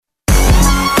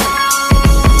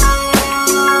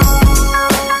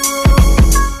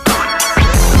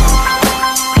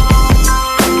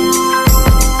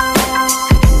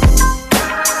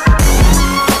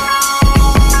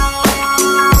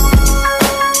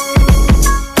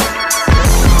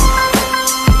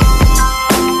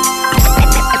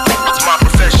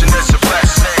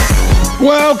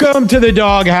to the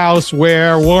DawgHouse,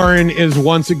 where Warren is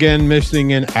once again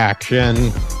missing in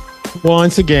action.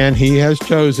 Once again, he has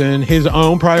chosen his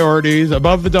own priorities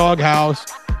above the DawgHouse,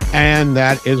 and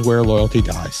that is where loyalty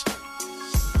dies.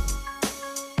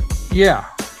 Yeah.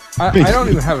 I don't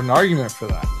even have an argument for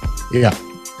that. Yeah.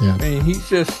 I mean, he's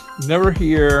just never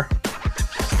here.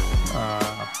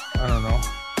 I don't know.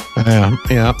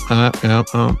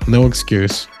 No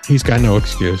excuse. He's got no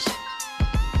excuse.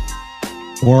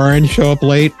 Warren, show up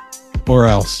late, or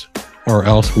else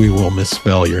we will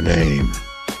misspell your name.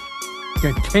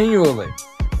 Continually.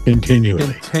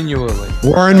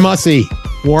 Warren Mussey.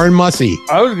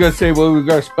 I was gonna say, well, we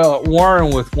gotta spell it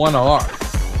Warren with one R.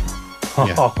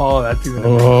 Yeah. Oh, that's even.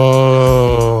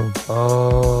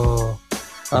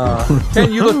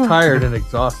 Ken, you look tired and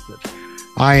exhausted.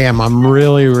 I am. I'm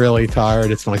really, really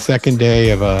tired. It's my second day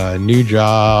of a new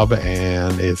job,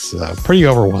 and it's pretty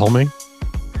overwhelming.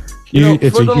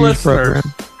 It's a huge program.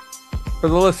 For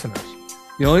the listeners,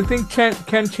 the only thing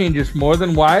Ken changes more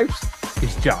than wives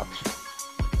is jobs.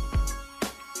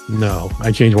 No,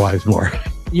 I change wives more.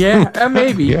 Yeah,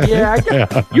 maybe. Yeah,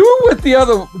 you were with the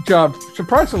other job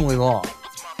surprisingly long.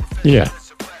 Yeah.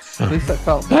 At least I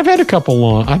felt. I've had a couple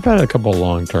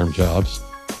long-term jobs.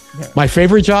 Yeah. My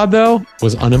favorite job, though,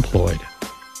 was unemployed.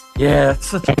 Yeah, it's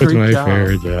such a great job. That was my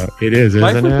favorite job. It is, isn't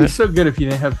it? Life would be so good if you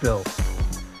didn't have bills.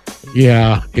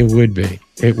 Yeah, it would be.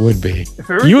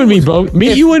 You and me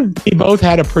both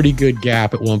had a pretty good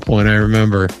gap at one point. I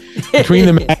remember between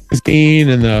the magazine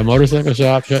and the motorcycle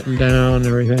shop shutting down and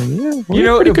everything.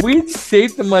 Yeah, if we'd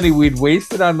saved the money we'd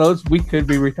wasted on those, we could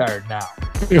be retired now.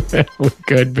 We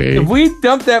could be. If we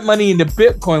dumped that money into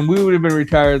Bitcoin, we would have been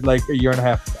retired like a year and a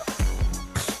half ago.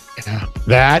 Yeah,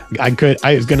 that I could.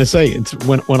 I was going to say, it's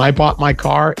when I bought my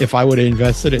car, if I would have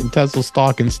invested it in Tesla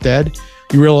stock instead,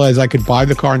 you realize I could buy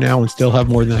the car now and still have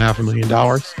more than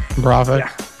 $500,000 in profit.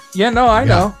 Yeah, no, I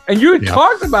know. And you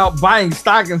talked about buying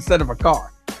stock instead of a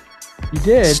car. You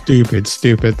did. Stupid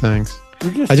things.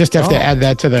 I just have to add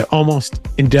that to the almost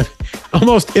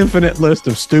infinite list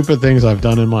of stupid things I've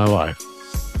done in my life.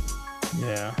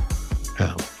 Yeah.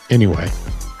 Anyway.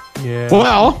 Yeah.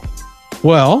 Well.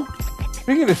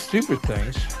 Speaking of stupid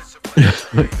things.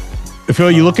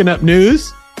 Phil, you looking up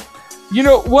news?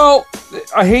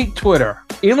 I hate Twitter.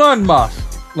 Elon Musk.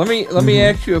 Let me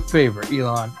ask you a favor,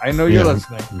 Elon. I know you're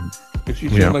listening, because you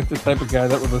seem like the type of guy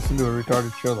that would listen to a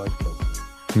retarded show like this.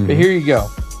 But here you go.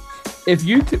 If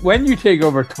when you take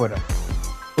over Twitter,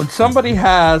 when somebody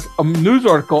has a news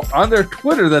article on their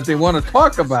Twitter that they want to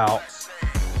talk about,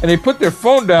 and they put their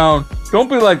phone down, don't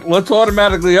be like, let's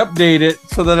automatically update it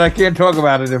so that I can't talk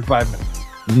about it in 5 minutes.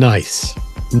 Nice.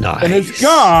 And it's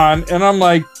gone, and I'm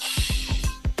like,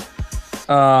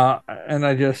 and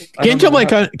I just can't you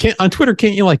on Twitter?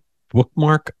 Can't you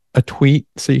bookmark a tweet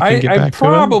so you can get back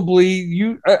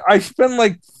to it? I spend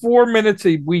like 4 minutes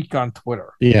a week on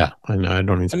Twitter. Yeah, I know. I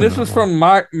don't even. And this was from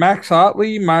Max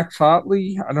Otley.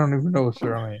 I don't even know his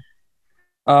surname.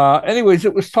 Anyways,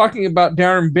 it was talking about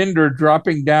Darren Binder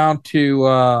dropping down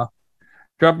to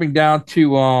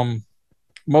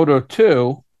Moto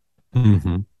 2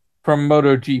 from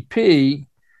MotoGP,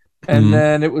 and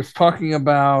then it was talking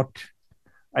about,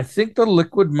 I think, the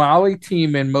Liquid Moly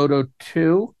team in Moto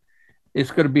 2 is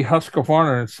going to be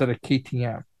Husqvarna instead of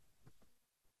KTM.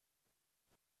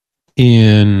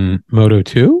 In Moto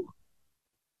 2?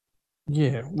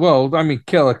 Yeah. Well, I mean,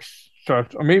 Kalex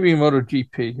starts, or maybe in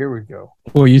MotoGP. Here we go.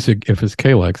 Well, you said if it's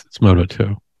Kalex, it's Moto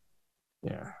 2.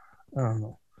 Yeah. I don't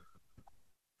know.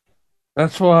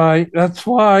 That's why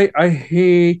I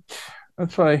hate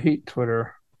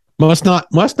Twitter. Must not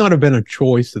have been a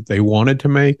choice that they wanted to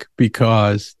make,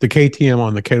 because the KTM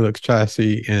on the Kalex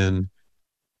chassis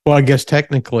I guess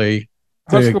technically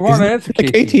the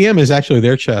KTM is actually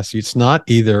their chassis. It's not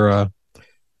either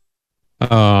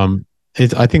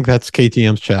I think that's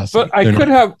KTM's chassis. But I could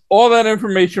have all that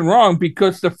information wrong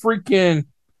because the freaking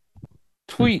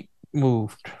tweet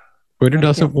moved. Twitter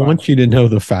doesn't want you to know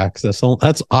the facts. That's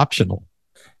optional.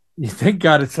 You thank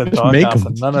God it's a DawgHouse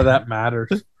and none of that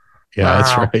matters. Yeah,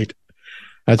 that's right.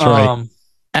 That's right.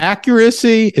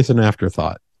 Accuracy is an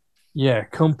afterthought. Yeah,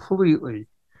 completely.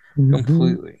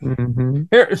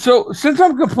 Here, so since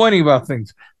I'm complaining about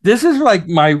things, this is like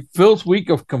my Phil's week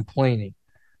of complaining,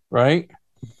 right?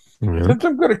 Since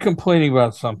I'm good at complaining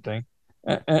about something,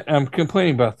 I'm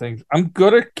complaining about things, I'm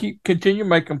going to continue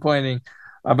my complaining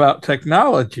about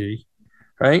technology,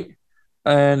 right?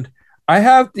 And I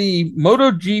have the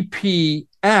MotoGP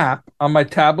app on my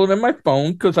tablet and my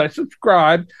phone because I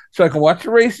subscribe so I can watch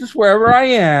the races wherever I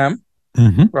am,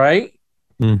 right?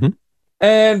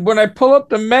 And when I pull up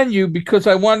the menu, because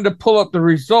I wanted to pull up the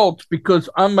results, because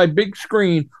on my big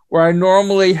screen where I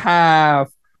normally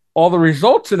have all the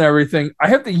results and everything, I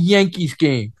have the Yankees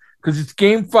game because it's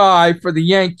game 5 for the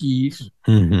Yankees.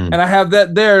 Mm-hmm. And I have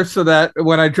that there so that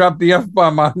when I drop the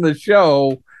F-bomb on the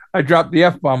show, I drop the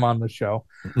F-bomb on the show.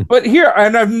 But here,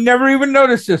 and I've never even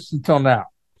noticed this until now,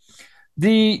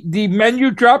 the menu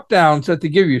drop downs that they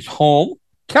give you is home,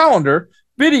 calendar,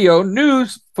 video,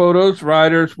 news, photos,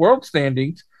 riders, world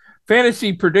standings,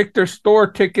 fantasy predictor, store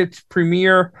tickets,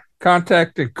 premiere,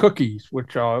 contact, and cookies,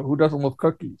 which who doesn't love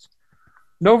cookies?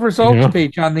 No results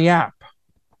page on the app.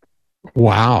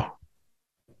 Wow.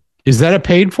 Is that a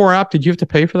paid for app? Did you have to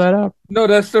pay for that app? No,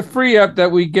 that's the free app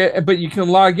that we get, but you can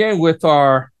log in with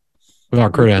our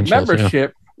credentials,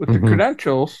 membership, with the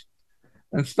credentials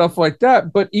and stuff like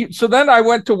that. But so then I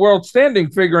went to world standing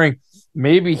figuring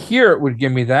maybe here it would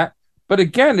give me that. But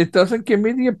again, it doesn't give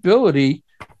me the ability.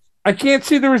 I can't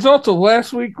see the results of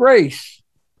last week's race.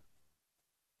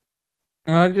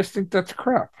 And I just think that's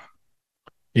crap.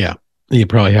 Yeah. You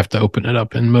probably have to open it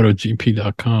up in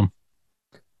MotoGP.com.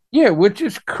 Yeah, which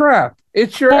is crap.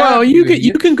 It's your app.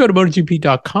 You can go to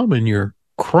MotoGP.com in your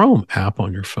Chrome app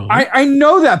on your phone. I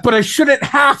know that, but I shouldn't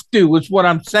have to, is what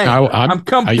I'm saying. I'm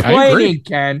complaining,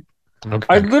 Ken. Okay.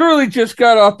 I literally just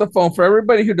got off the phone. For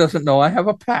everybody who doesn't know, I have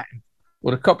a patent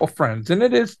with a couple friends, and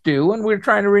it is due, and we're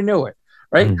trying to renew it,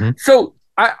 right? Mm-hmm. So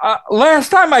last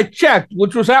time I checked,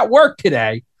 which was at work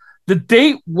today, the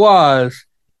date was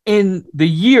in the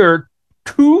year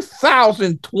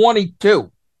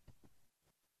 2022,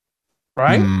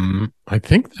 right? I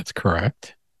think that's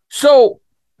correct. So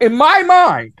in my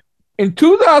mind, in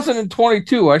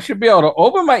 2022, I should be able to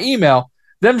open my email,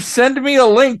 them send me a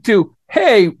link to,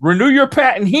 hey, renew your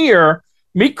patent here,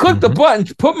 me click the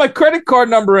buttons, put my credit card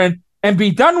number in, and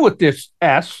be done with this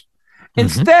S.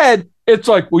 Instead, it's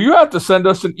like, well, you have to send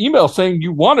us an email saying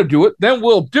you want to do it, then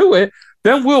we'll do it,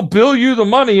 then we'll bill you the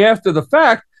money after the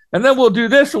fact, and then we'll do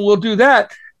this and we'll do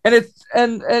that. And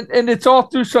it's all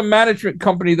through some management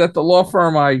company that the law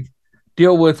firm I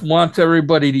deal with wants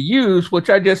everybody to use,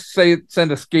 which I just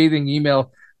send a scathing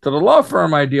email to the law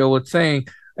firm I deal with saying,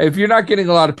 if you're not getting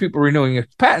a lot of people renewing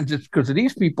its patents, it's because of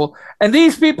these people. And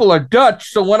these people are Dutch.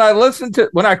 So when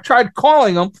I tried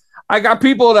calling them, I got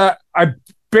people that I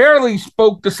barely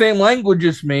spoke the same language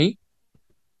as me.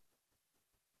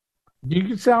 You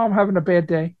can say I'm having a bad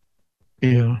day.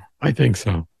 Yeah, I think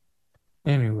so.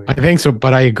 Anyway. I think so,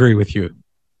 but I agree with you.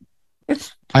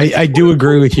 I do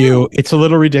agree with you. It's a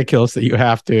little ridiculous that you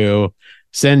have to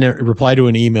reply to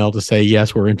an email to say,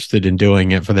 yes, we're interested in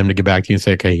doing it, for them to get back to you and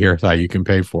say, okay, here's how you can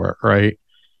pay for it, right?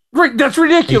 Right, that's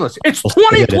ridiculous. It's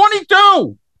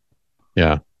 2022.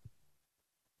 Yeah.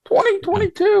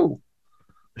 2022.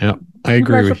 Yeah, I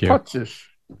agree with you. Putzes.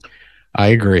 I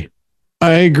agree.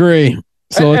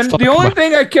 So and the only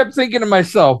thing I kept thinking to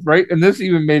myself, right, and this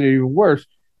even made it even worse,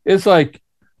 is like,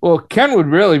 well, Ken would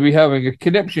really be having a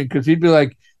conniption because he'd be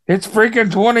like, it's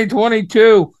freaking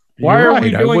 2022. Why are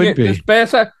we doing it this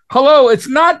fast? Hello, it's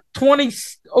not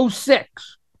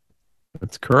 2006.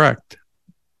 That's correct.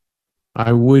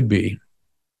 I would be.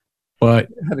 But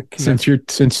since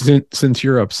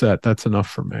you're upset, that's enough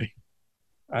for me.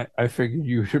 I figured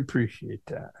you would appreciate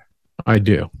that. I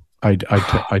do. I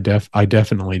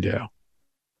definitely do.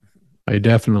 I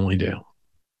definitely do.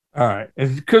 All right.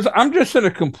 It's because I'm just in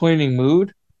a complaining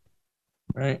mood.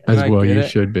 Right. As well, you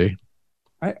should be.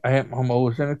 I'm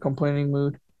always in a complaining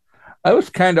mood. I was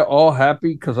kind of all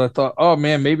happy because I thought, oh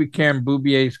man, maybe Karen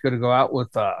Boubier is going to go out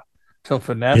with Till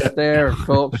Finesse there and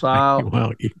Phillips out.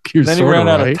 Well, then he ran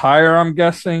out of tire, I'm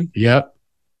guessing. Yep.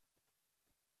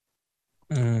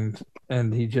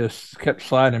 And he just kept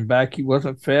sliding back. He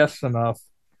wasn't fast enough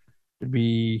to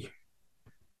be.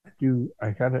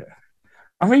 I got it.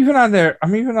 I'm even on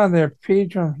their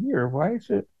page on here. Why is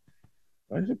it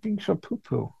being so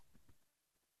poo-poo?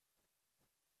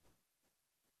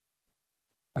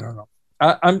 I don't know.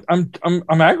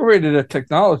 I'm aggravated at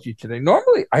technology today.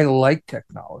 Normally, I like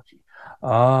technology.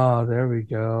 Ah, there we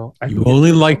go. You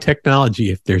only like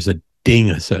technology if there's a ding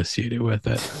associated with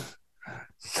it.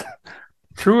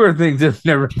 Truer things have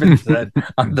never been said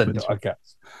on the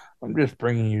DawgHouse. I'm just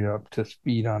bringing you up to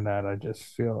speed on that. I just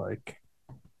feel like.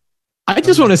 I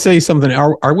just want to say something.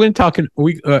 Are we talking?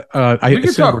 We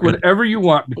can talk whatever you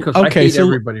want because I hate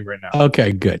everybody right now.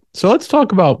 Okay, good. So let's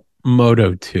talk about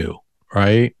Moto 2,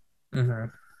 right? Mm-hmm.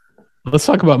 Let's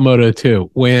talk about Moto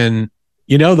 2. When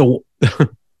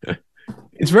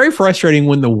it's very frustrating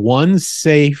when the one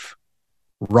safe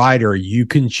rider you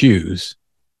can choose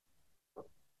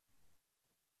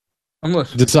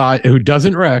who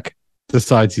doesn't wreck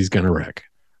decides he's going to wreck.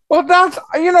 Well, that's,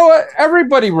 you know what?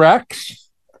 Everybody wrecks.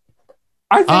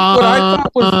 I think what I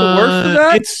thought was the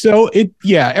worst of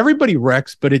that. Everybody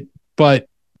wrecks, but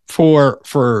for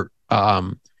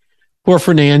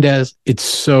Fernandez, it's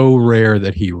so rare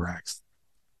that he wrecks.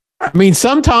 I mean,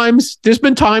 sometimes there's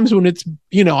been times when it's,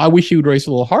 I wish he would race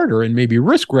a little harder and maybe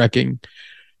risk wrecking.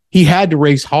 He had to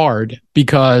race hard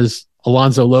because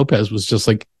Alonso Lopez was just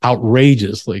like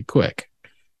outrageously quick.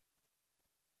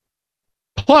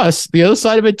 Plus, the other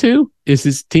side of it too is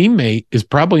his teammate is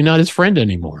probably not his friend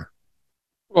anymore.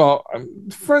 Well,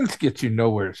 friends get you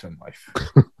nowhere in life.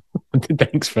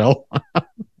 Thanks, Phil.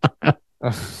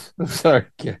 Sorry,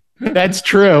 kid. That's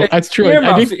true. That's true.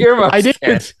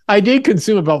 Earmuffs, I did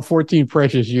consume about 14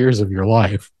 precious years of your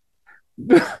life.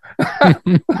 I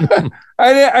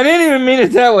didn't even mean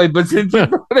it that way, but since you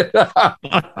brought it up,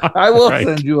 I will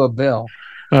send you a bill.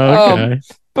 Okay.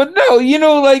 But no,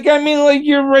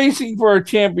 you're racing for a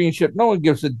championship. No one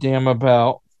gives a damn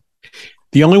about.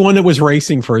 The only one that was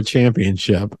racing for a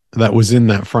championship that was in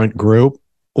that front group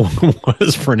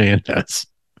was Fernandez.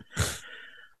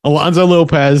 Alonso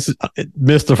Lopez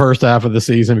missed the first half of the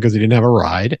season because he didn't have a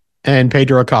ride, and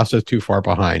Pedro Acosta is too far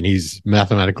behind. He's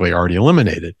mathematically already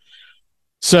eliminated.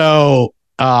 So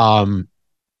they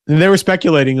were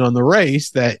speculating on the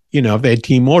race that, if they had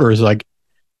team orders like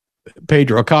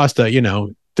Pedro Acosta,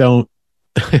 don't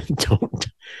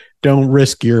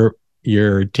risk your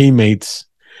teammates'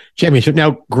 championship.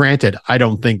 Now, granted, I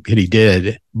don't think that he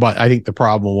did, but I think the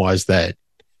problem was that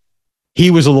he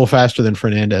was a little faster than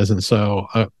Fernandez, and so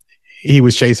he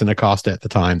was chasing Acosta at the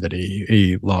time that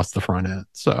he lost the front end.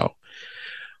 So,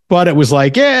 but it was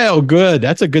like, good.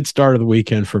 That's a good start of the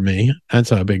weekend for me.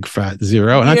 That's a big fat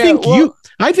zero. And I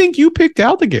think you picked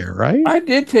Aldeguer, right? I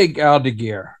did take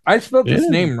Aldeguer. I spelled his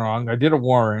name wrong. I did a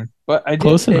Warren, but I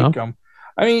did take him.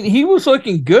 I mean, he was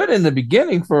looking good in the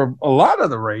beginning for a lot of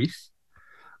the race.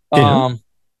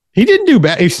 He didn't do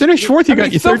bad. He finished fourth. He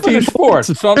got you 13 fourth.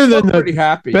 So I'm still pretty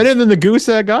happy. Better than the goose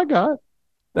egg I got.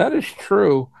 That is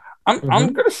true. I'm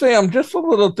going to say I'm just a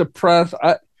little depressed.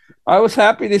 I was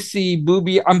happy to see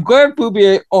Boubier. I'm glad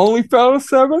Boubier only fell to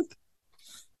seventh.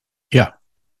 Yeah.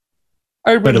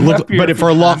 But for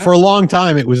a long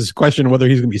time, it was a question of whether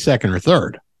he's going to be second or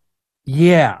third.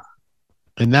 Yeah.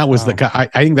 And that was I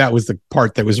think that was the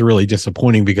part that was really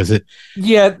disappointing because it.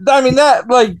 Yeah, I mean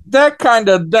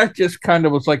that just kind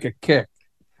of was like a kick.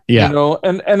 Yeah,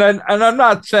 and I'm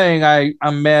not saying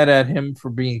I'm mad at him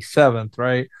for being seventh,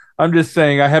 right? I'm just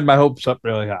saying I had my hopes up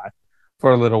really high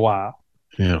for a little while.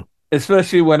 Yeah,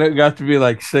 especially when it got to be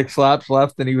like 6 laps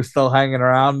left and he was still hanging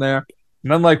around there,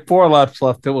 and then like 4 laps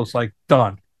left, it was like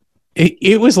done.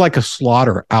 It was like a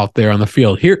slaughter out there on the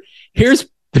field. Here's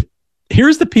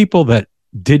the people that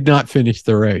did not finish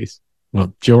the race.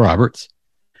 Well, Joe Roberts,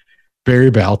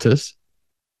 Barry Baltus,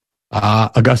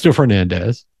 Augusto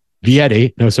Fernandez,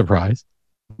 Vietti, no surprise,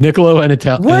 Nicolo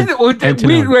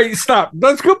Antonelli. Wait, stop.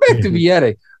 Let's go back to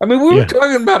Vietti. I mean, we were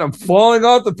talking about him falling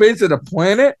off the face of the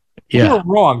planet. We were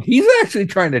wrong. He's actually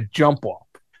trying to jump off.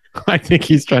 I think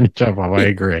he's trying to jump off. I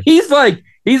agree. He's like,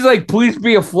 please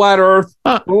be a flat Earth.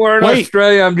 We're in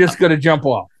Australia. I'm just going to jump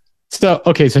off. So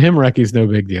him wrecking is no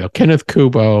big deal. Kenneth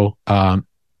Kubo,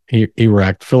 he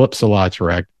wrecked. Philip Salat's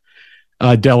wrecked.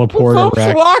 Della Porta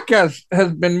wrecked. Philip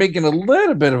has been making a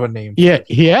little bit of a name. Yeah,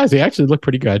 he has. He actually looked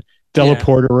pretty good. Della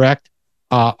Porta wrecked.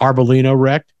 Arbolino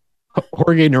wrecked.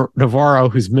 Jorge Navarro,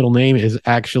 whose middle name is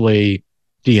actually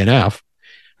DNF,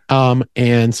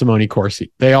 and Simone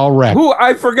Corsi. They all wrecked. Who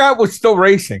I forgot was still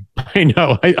racing. I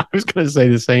know. I was going to say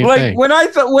the same thing. When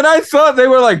I saw they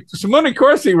were like Simone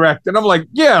Corsi wrecked, and I'm like,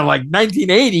 yeah, like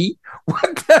 1980.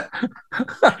 What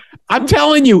the? I'm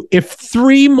telling you, if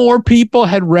 3 more people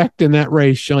had wrecked in that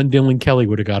race, Sean Dillon Kelly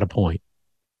would have got a point.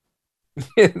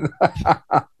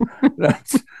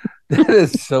 That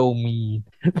is so mean.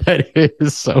 That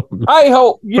is so mean. I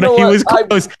hope he was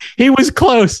close. He was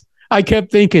close. I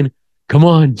kept thinking, come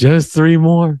on, just 3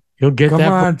 more. You'll get that.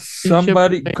 Come on,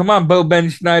 somebody. Come on, Bo Ben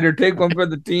Schneider. Take one for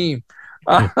the team.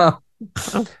 Here's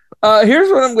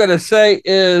what I'm going to say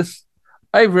is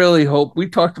I really hope, we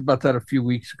talked about that a few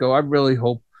weeks ago. I really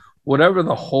hope whatever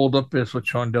the holdup is with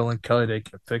Sean Dillon Kelly, they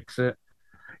can fix it.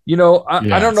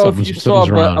 I don't know if you saw,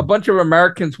 but a bunch of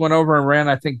Americans went over and ran,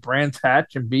 I think, Brands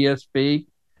Hatch and BSB.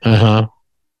 Uh-huh.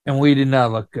 And we did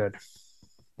not look good.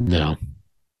 No.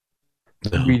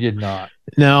 We did not.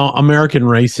 Now, American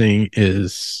racing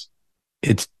it's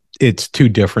too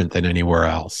different than anywhere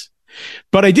else.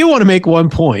 But I do want to make one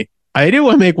point. Which I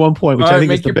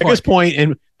think is the biggest point.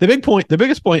 And the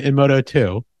biggest point in Moto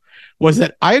 2 was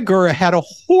that Iagura had a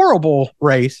horrible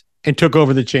race and took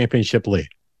over the championship lead.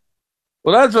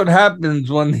 Well, that's what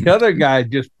happens when the other guy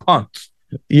just punts.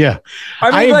 Yeah.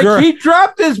 I mean, he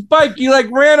dropped his bike. He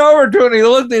ran over to it and he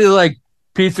looked at it like,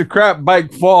 piece of crap,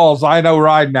 bike falls. I know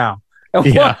ride now.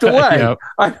 And walked away.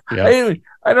 Yeah.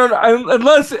 I don't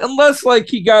unless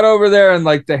he got over there and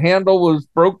the handle was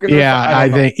broken. I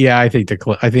think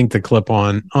the clip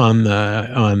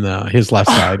on his left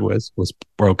side was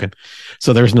broken.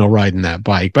 So there's no riding that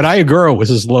bike. But I agree, it was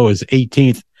as low as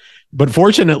 18th. But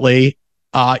fortunately,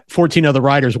 14 other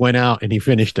riders went out and he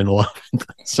finished in 11th.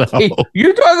 So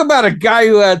you talk about a guy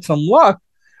who had some luck.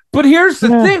 But here's the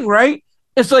thing, right?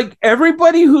 It's like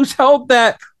everybody who's held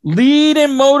that lead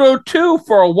in Moto 2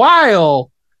 for a while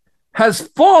has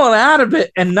fallen out of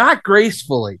it and not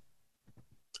gracefully.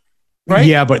 Right?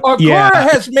 Yeah, but Agora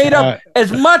has made up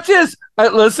as much as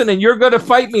listen, and you're going to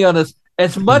fight me on this.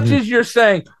 As much as you're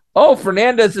saying, oh,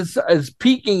 Fernandez is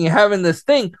peaking and having this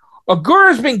thing,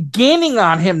 Agora's been gaining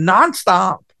on him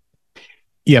nonstop.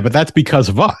 Yeah, but that's because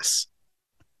of us.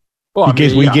 Well,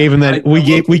 we gave him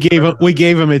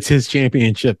it's his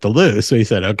championship to lose. So he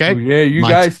said, okay. Yeah, you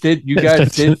guys did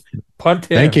punt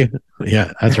him. Thank you.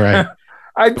 Yeah, that's right.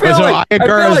 I feel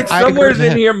like somewhere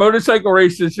in here, motorcycle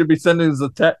races should be sending us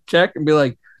a check and be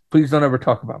like, please don't ever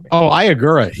talk about me. Oh, I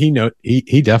agree.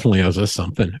 He definitely owes us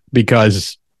something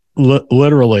because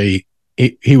literally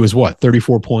he was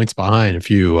 34 points behind a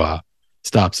few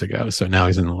stops ago. So now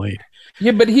he's in the lead.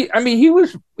 Yeah, but he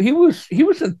was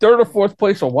in third or fourth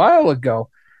place a while ago.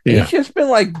 Yeah. He's just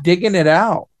been digging it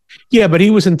out. Yeah, but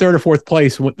he was in third or fourth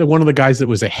place. One of the guys that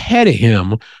was ahead of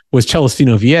him was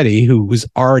Celestino Vietti, who was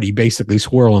already basically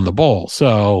swirling the ball.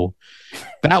 So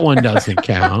that one doesn't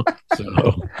count. So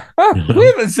we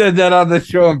haven't said that on the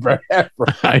show in forever.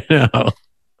 I know.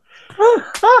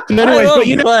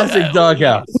 Anyways, classic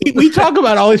DawgHouse. We talk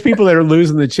about all these people that are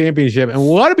losing the championship, and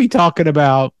what to be talking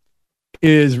about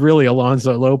is really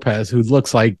Alonso Lopez, who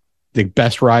looks like the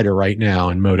best rider right now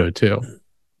in Moto 2.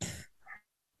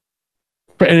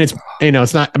 And it's,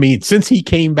 it's not, since he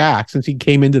came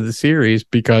into the series,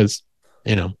 because,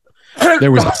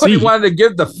 there was he wanted to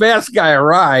give the fast guy a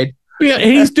ride. Yeah,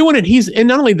 and he's doing it. And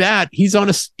not only that, he's on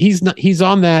what is the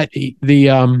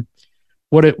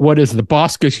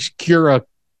Bosca Scura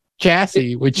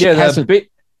chassis, which hasn't.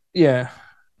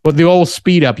 But the old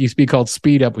Speed Up used to be called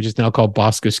Speed Up, which is now called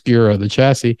Bosca Scura, the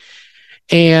chassis.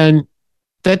 And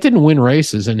that didn't win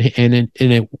races. And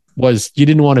it was, you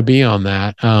didn't want to be on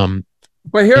that.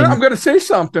 But here I'm going to say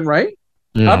something, right?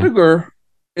 Abdur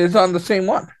is on the same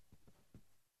one.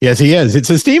 Yes, he is. It's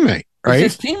his teammate, right?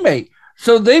 It's his teammate.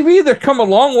 So they've either come a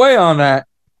long way on that,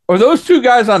 or those two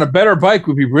guys on a better bike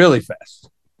would be really fast.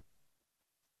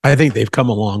 I think they've come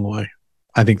a long way.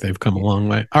 All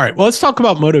right, well, let's talk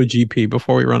about MotoGP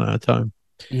before we run out of time.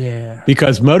 Yeah.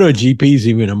 Because MotoGP is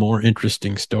even a more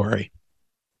interesting story.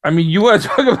 You want to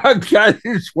talk about guys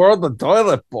who swirled the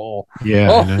toilet bowl. Yeah.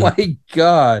 Oh, my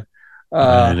God.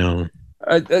 I know.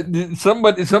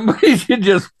 Somebody should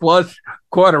just flush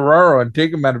Quartararo and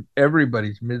take him out of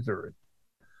everybody's misery.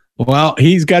 Well,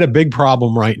 he's got a big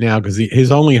problem right now because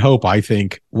his only hope, I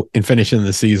think, in finishing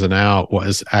the season out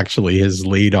was actually his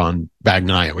lead on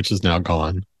Bagnaia, which is now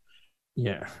gone.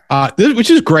 Yeah. Which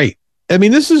is great.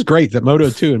 This is great that Moto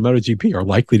 2 and MotoGP are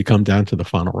likely to come down to the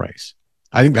final race.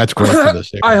 I think that's great for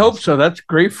this. I hope so. That's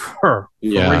great for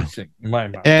racing, in my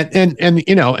mind. And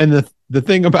the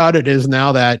thing about it is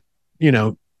now that,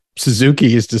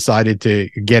 Suzuki has decided to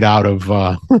get out of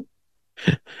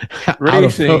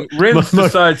racing. Rins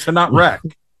decides to not wreck.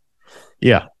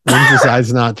 Yeah. Rins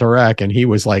decides not to wreck, and he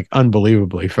was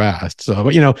unbelievably fast. So,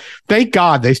 but thank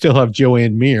God they still have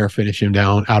Joanne Mir finish him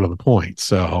down out of the points.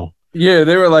 So yeah,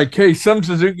 they were like, hey, some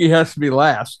Suzuki has to be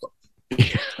last.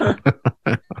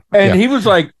 And he was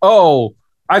like, oh,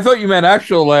 I thought you meant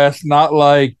actual last, not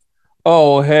like,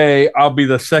 oh, hey, I'll be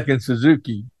the second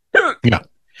Suzuki. Yeah.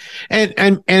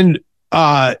 And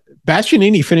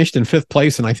Bastianini finished in 5th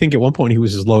place, and I think at one point he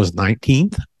was as low as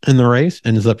 19th in the race,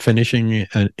 and ends up finishing in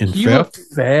 5th. He looked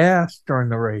fast during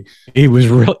the race. He was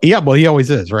real. Yeah, well, he always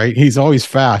is, right? He's always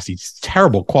fast. He's a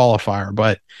terrible qualifier,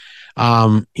 but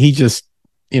he just,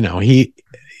 he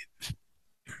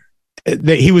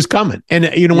was coming, and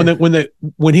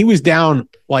when he was down,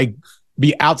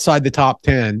 be outside the top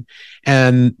 10,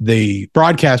 and the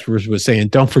broadcasters was saying,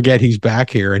 don't forget he's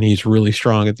back here and he's really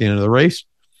strong at the end of the race.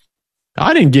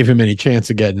 I didn't give him any chance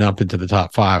of getting up into the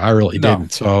top 5. I really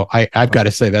didn't. So I've got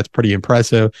to say that's pretty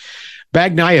impressive.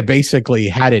 Bagnaia basically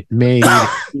had it made.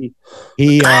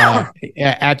 he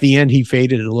at the end, he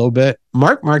faded a little bit.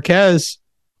 Marc Marquez,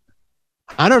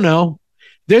 I don't know.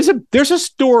 There's a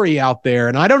story out there,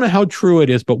 and I don't know how true it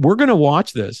is, but we're going to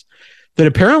watch this, that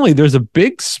apparently there's a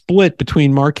big split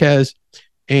between Marquez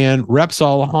and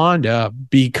Repsol Honda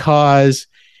because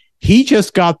he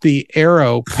just got the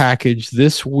Aero package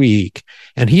this week,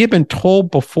 and he had been told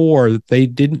before that they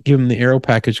didn't give him the Aero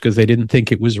package because they didn't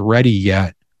think it was ready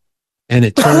yet. And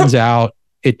it turns out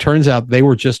they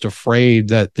were just afraid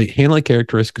that the handling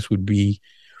characteristics would be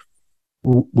a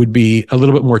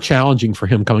little bit more challenging for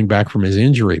him coming back from his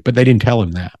injury, but they didn't tell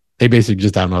him that. They basically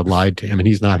just lied to him, and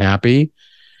he's not happy.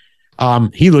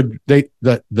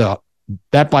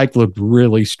 That bike looked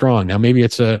really strong. Now, maybe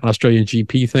it's an Australian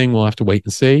GP thing. We'll have to wait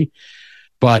and see.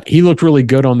 But he looked really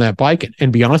good on that bike.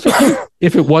 And be honest with you,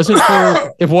 if it wasn't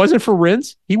for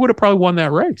Rins, he would have probably won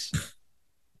that race.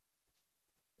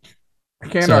 I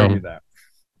can't argue that.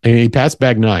 And he passed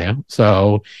Bagnaia,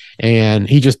 and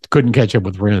he just couldn't catch up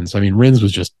with Rins. I mean, Rins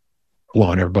was just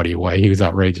blowing everybody away. He was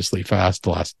outrageously fast the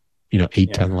last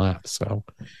 8-10 laps. So,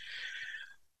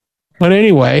 but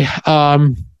anyway,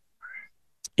 Marco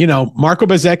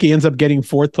Bezzecchi ends up getting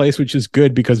fourth place, which is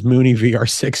good because Mooney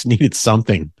VR6 needed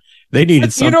something. They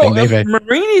needed something.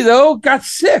 Marini, though, got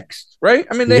sixth, right?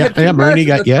 I mean, they had Marini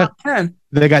got top 10.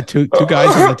 They got two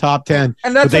guys in the top 10.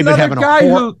 And that's another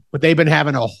guy but they've been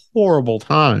having a horrible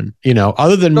time.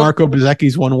 Other than Marco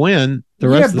Bezzecchi's one win, the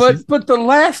rest of the season. But the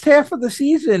last half of the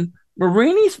season,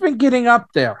 Marini's been getting up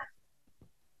there.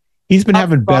 He's been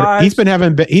having better. He's been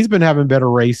having better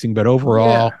racing, but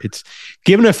overall, it's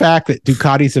given the fact that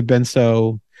Ducatis have been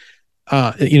so,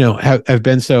 have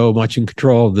been so much in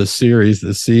control of this series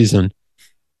this season.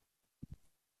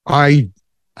 I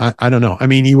don't know. I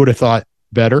mean, you would have thought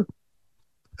better.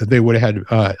 They would have had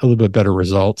a little bit better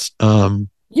results.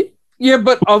 Yeah,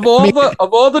 but of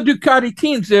all the Ducati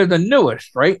teams, they're the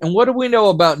newest, right? And what do we know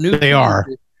about new? They are.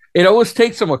 It always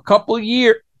takes them a couple of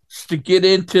years to get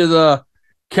into the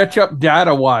catch up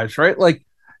data wise, right? Like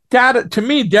data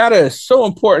is so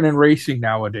important in racing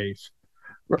nowadays.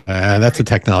 That's a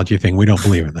technology thing. We don't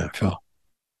believe in that, Phil.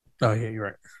 Oh yeah, you're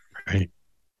right. Right.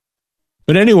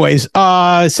 But anyways,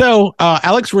 so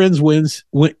Alex Rins wins,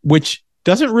 which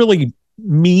doesn't really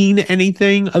mean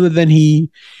anything other than he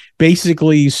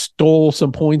basically stole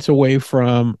some points away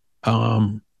from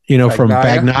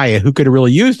Bagnaia, who could have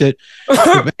really used it.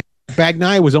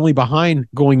 Bagnaia was only behind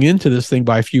going into this thing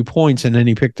by a few points, and then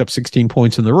he picked up 16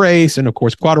 points in the race. And of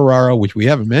course, Quartararo, which we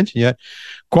haven't mentioned yet,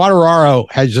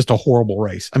 Quartararo has just a horrible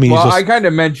race. I mean, I kind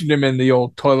of mentioned him in the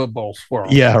old toilet bowl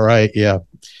swirl. Yeah, right. Yeah.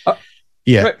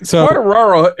 So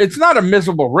Quartararo, it's not a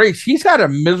miserable race. He's had a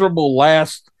miserable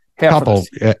last half of the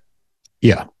season.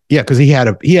 Yeah, because he had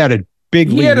a big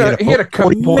lead. He had a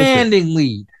commanding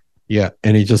lead. Yeah,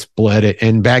 and he just bled it.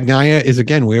 And Bagnaia is,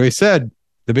 again, we always said,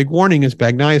 the big warning is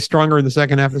Bagnaia is stronger in the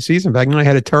second half of the season. Bagnaia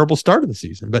had a terrible start of the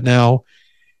season, but now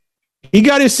he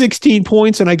got his 16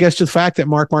 points, and I guess just the fact that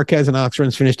Marc Marquez and Alex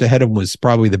Rins finished ahead of him was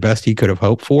probably the best he could have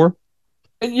hoped for.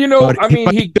 And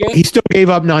he still gave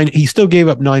up 9. He still gave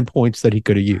up 9 points that he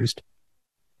could have used.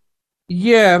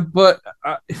 Yeah, but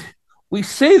we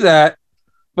say that,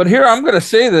 but here I'm going to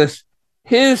say this: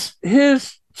 his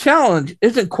challenge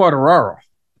isn't Quartararo.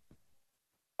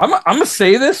 I'm gonna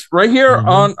say this right here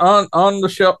on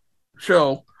the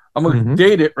show. I'm gonna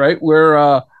date it right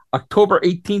where October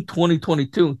 18th,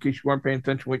 2022. In case you weren't paying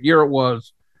attention, what year it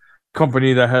was.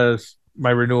 Company that has my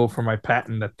renewal for my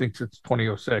patent that thinks it's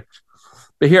 2006.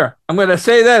 But here, I'm gonna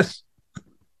say this.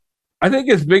 I think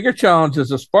his bigger challenge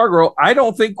is Espargaro. I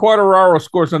don't think Quartararo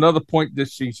scores another point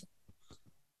this season.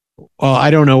 Well, I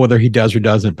don't know whether he does or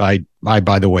doesn't. By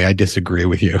the way, I disagree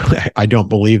with you. I don't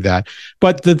believe that.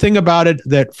 But the thing about it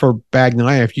that for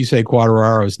Bagnaia, if you say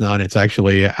Quartararo is not, it's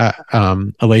actually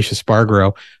Aleix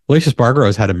Espargaro. Aleix Espargaro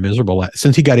has had a miserable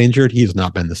since he got injured. He has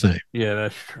not been the same. Yeah,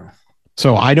 that's true.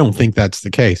 So I don't think that's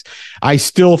the case. I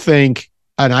still think,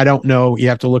 and I don't know. You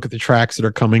have to look at the tracks that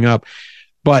are coming up.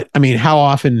 But I mean, how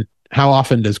often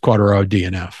does Quartararo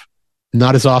DNF?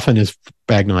 Not as often as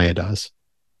Bagnaia does.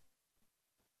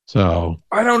 So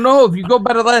I don't know if you go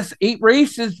by the last 8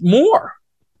 races, more.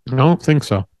 I don't think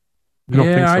so.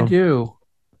 I do.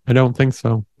 I don't think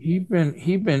so. He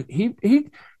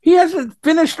hasn't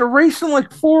finished a race in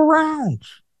like 4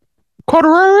 rounds.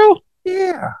 Quartararo?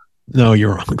 Yeah. No,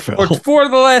 you're wrong, Phil. Or 4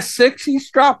 of the last 6,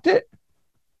 he's dropped it.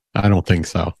 I don't think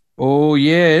so. Oh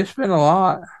yeah, it's been a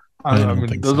lot. I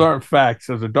mean, those aren't facts;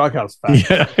 those are DawgHouse facts.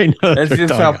 Yeah, I know. That's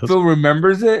just how Phil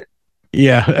remembers it.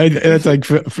 Yeah, it's like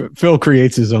Phil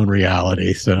creates his own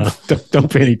reality, so don't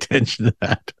pay any attention to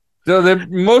that. So they're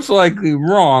most likely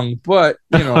wrong, but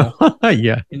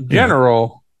yeah. In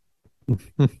general,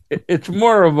 it's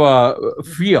more of a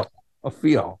feel,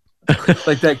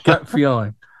 like that gut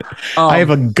feeling. I have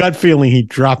a gut feeling he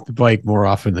dropped the bike more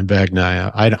often than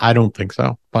Bagnaia. I don't think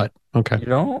so, but okay. You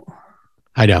don't?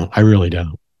 I don't. I really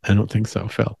don't. I don't think so,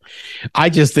 Phil. I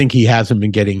just think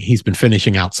he's been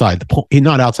finishing outside the point.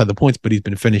 Not outside the points, but he's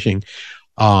been finishing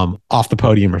off the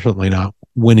podium, or certainly not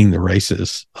winning the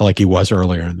races like he was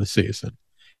earlier in the season.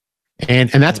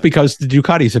 And that's because the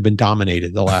Ducatis have been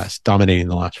dominating the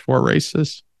last 4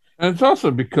 races. And it's also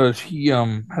because he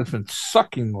has been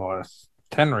sucking the last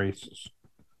 10 races.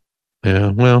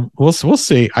 Yeah, well, we'll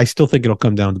see. I still think it'll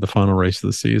come down to the final race of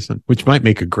the season, which might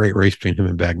make a great race between him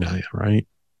and Bagnaia, right?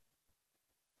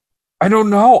 I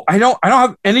don't know. I don't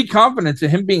have any confidence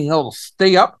in him being able to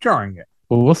stay up during it.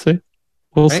 Well, we'll see.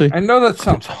 We'll see. I know that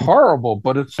sounds horrible,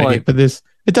 but it's like, but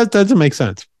it doesn't make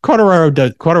sense.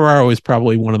 Quartararo is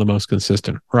probably one of the most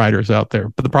consistent riders out there,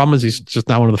 but the problem is he's just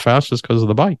not one of the fastest because of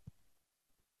the bike.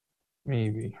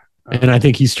 Maybe. And I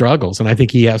think he struggles, and I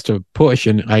think he has to push.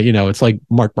 And it's like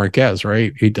Marc Marquez,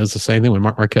 right? He does the same thing. When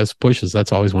Marc Marquez pushes,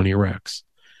 that's always when he wrecks.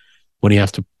 When he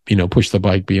has to, push the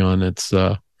bike beyond its,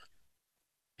 and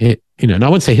I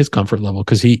wouldn't say his comfort level,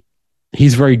 because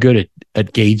he's very good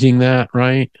at gauging that,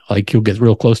 right? Like he'll get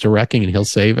real close to wrecking and he'll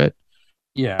save it.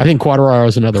 Yeah, I think Quartararo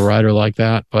is another rider like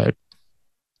that, but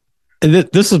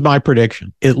this is my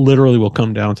prediction. It literally will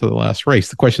come down to the last race.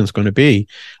 The question is going to be,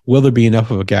 will there be enough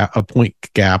of a point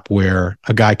gap where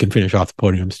a guy can finish off the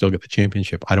podium and still get the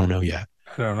championship? I don't know yet.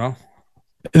 I don't know.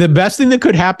 The best thing that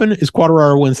could happen is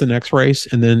Quartararo wins the next race,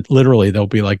 and then literally they'll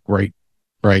be like they'll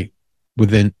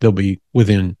be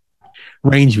within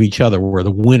range of each other, where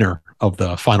the winner of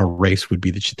the final race would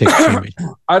be the championship.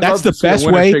 That's the best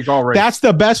way. That's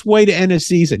the best way to end a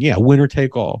season. Yeah, winner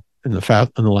take all in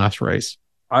the last race.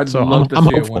 I'd love to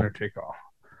see a winner take all.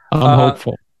 I'm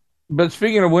hopeful. But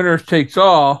speaking of winners takes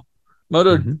all,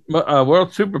 World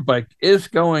Superbike is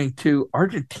going to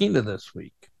Argentina this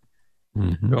week.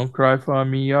 Mm-hmm. Don't cry for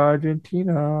me,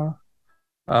 Argentina.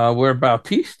 Where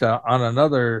Bautista on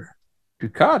another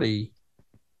Ducati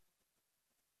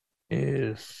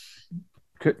is.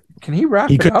 Can he wrap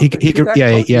it up? He could,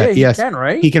 yes. He can,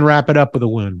 right? He can wrap it up with a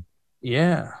win.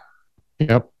 Yeah.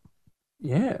 Yep.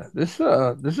 Yeah, this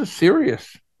is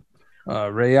serious.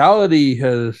 Reality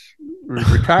has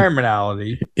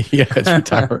retirementality. Yeah, it's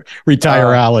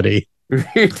retirality.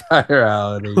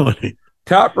 Retirality.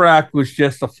 Top Rack was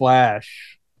just a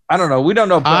flash. I don't know. We don't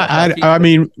know. I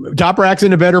mean, Top Rack's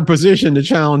in a better position to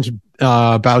challenge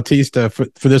Bautista for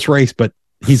this race, but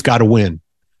he's got to win.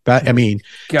 But I mean,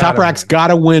 Top Rack's got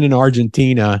to win in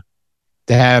Argentina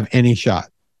to have any shot.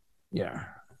 Yeah.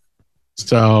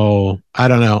 So I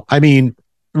don't know. I mean,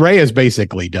 Ray is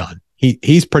basically done.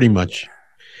 He's pretty much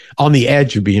on the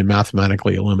edge of being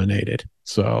mathematically eliminated.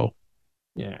 So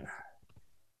yeah.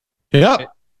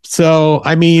 So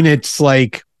I mean, it's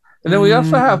like, and then we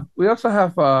also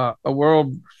have a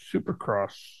World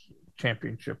Supercross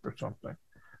Championship or something.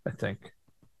 I think.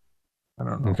 I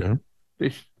don't know. Okay.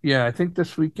 I think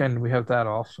this weekend we have that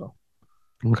also.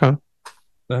 Okay.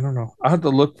 I don't know. I had to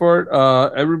look for it.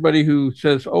 Everybody who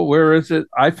says, "Oh, where is it?"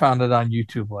 I found it on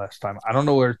YouTube last time. I don't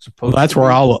know where it's supposed. That's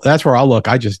where I'll look.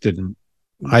 I just didn't.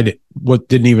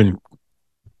 Didn't even.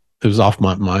 It was off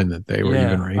my mind that they were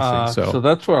even racing. So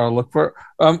that's where I'll look for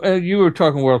it. And you were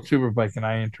talking World Superbike, and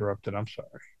I interrupted. I'm sorry.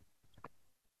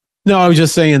 No, I was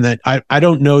just saying that I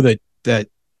don't know that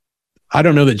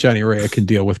Johnny Rea can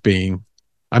deal with being.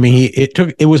 I mean,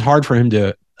 it was hard for him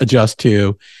to adjust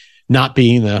to not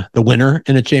being the winner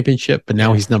in a championship, but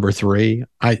now he's number 3.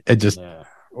 I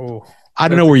don't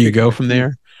know where you go from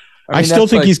there. I still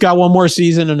think he's got one more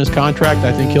season in his contract.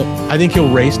 I think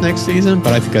he'll race next season,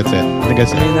 but I think that's it.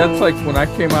 I mean, that's like when I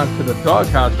came out to the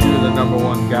DawgHouse, you were the number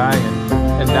 1 guy,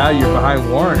 and now you're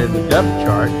behind Warren in the depth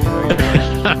chart.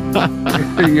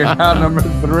 You're now number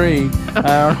 3.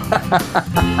 Well,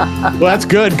 that's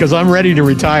good because I'm ready to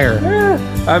retire.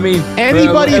 I mean,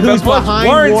 anybody who's behind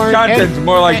Warren's content's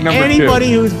more like number 2.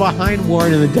 Anybody who's behind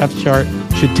Warren in the depth chart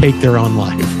should take their own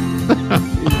life.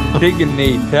 Take a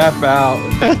knee, tap out.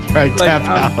 That's right, tap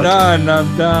out. I'm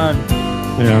done.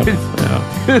 Yeah.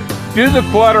 Do the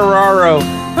Quartararo.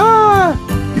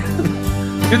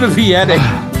 Do the Vietic.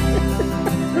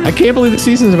 I can't believe the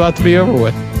season's about to be over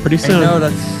with. Pretty soon. I know,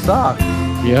 that sucks.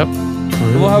 Yep.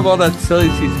 We'll have all that silly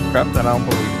season crap that I don't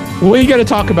believe in. We got to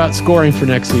talk about scoring for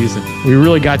next season. We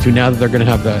really got to, now that they're going to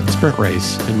have that sprint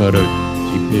race in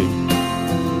MotoGP.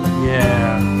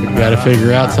 Yeah. We got to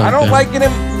figure out something. I don't like it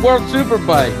in World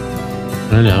Superbike.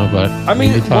 I know, but I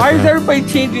mean, why is everybody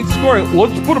changing scoring?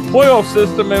 Let's put a playoff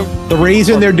system in. The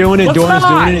reason they're doing it, Dorna's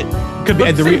doing it, could be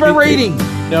the rating.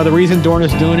 No, the reason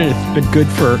Dorna's doing it,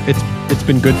 it's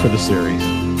been good for the series.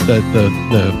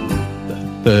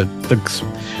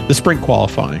 The sprint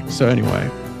qualifying. So anyway,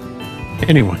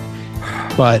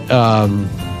 but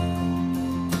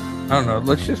don't know.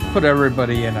 Let's just put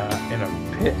everybody in a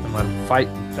pit and let them fight.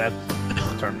 That's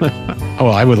the tournament. Oh,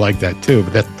 I would like that too,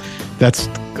 but that's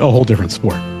a whole different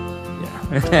sport.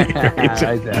 Yeah,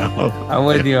 I'm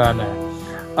with you on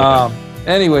that.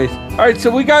 Anyways, all right.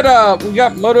 So we got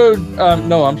World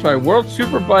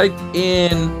Superbike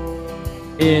in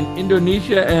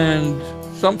Indonesia, and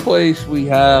someplace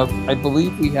I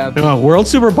believe we have World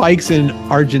Superbikes in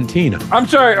Argentina. I'm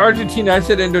sorry, Argentina. I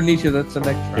said Indonesia. That's the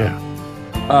next round.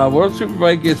 Yeah. World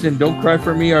Superbike is in Don't Cry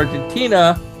for Me,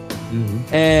 Argentina,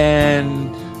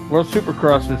 and World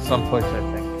Supercross is someplace, I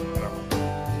think. I don't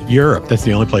know. Europe. That's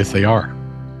the only place they are.